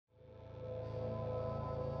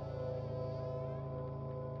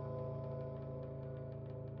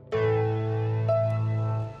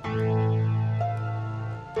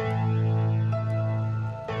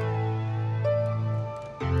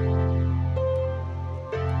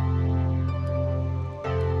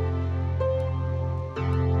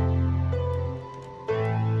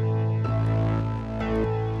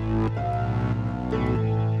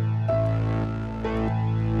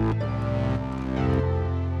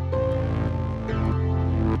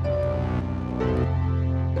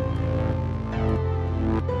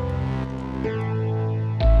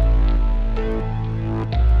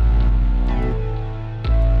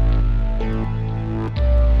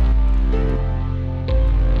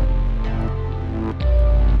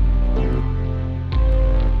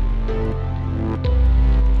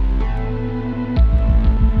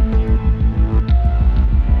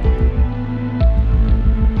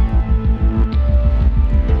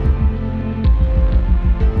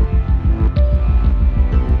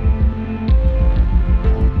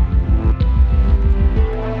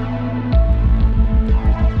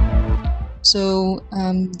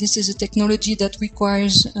This is a technology that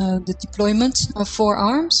requires the deployment of 4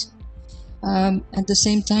 arms. At the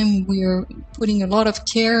same time, we are putting a lot of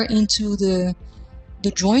care into the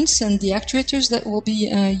joints and the actuators that will be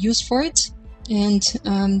used for it. And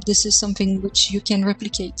this is something which you can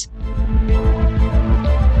replicate.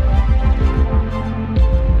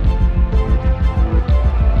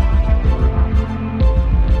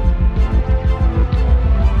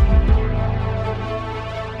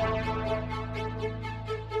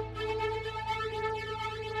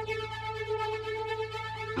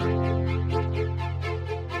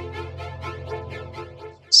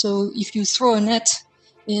 So if you throw a net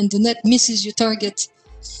and the net misses your target,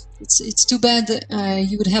 it's too bad.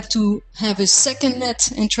 You would have to have a second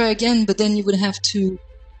net and try again, but then you would have to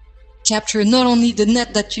capture not only the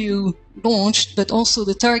net that you launched, but also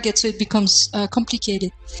the target, so it becomes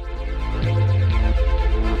complicated.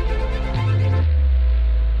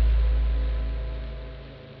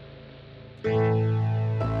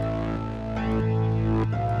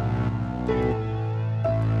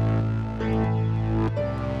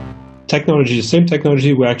 The same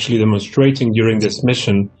technology we're actually demonstrating during this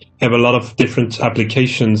mission have a lot of different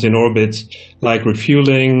applications in orbit, like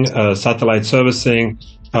refueling, satellite servicing,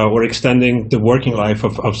 or extending the working life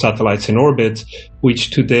of satellites in orbit, which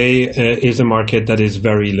today is a market that is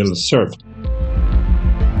very little served.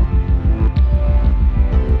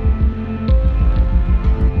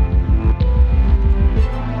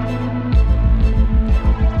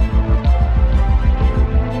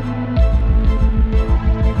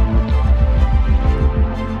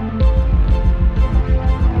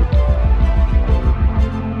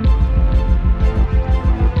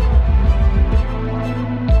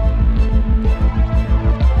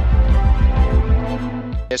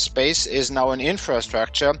 Space is now an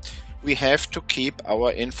infrastructure. We have to keep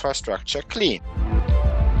our infrastructure clean.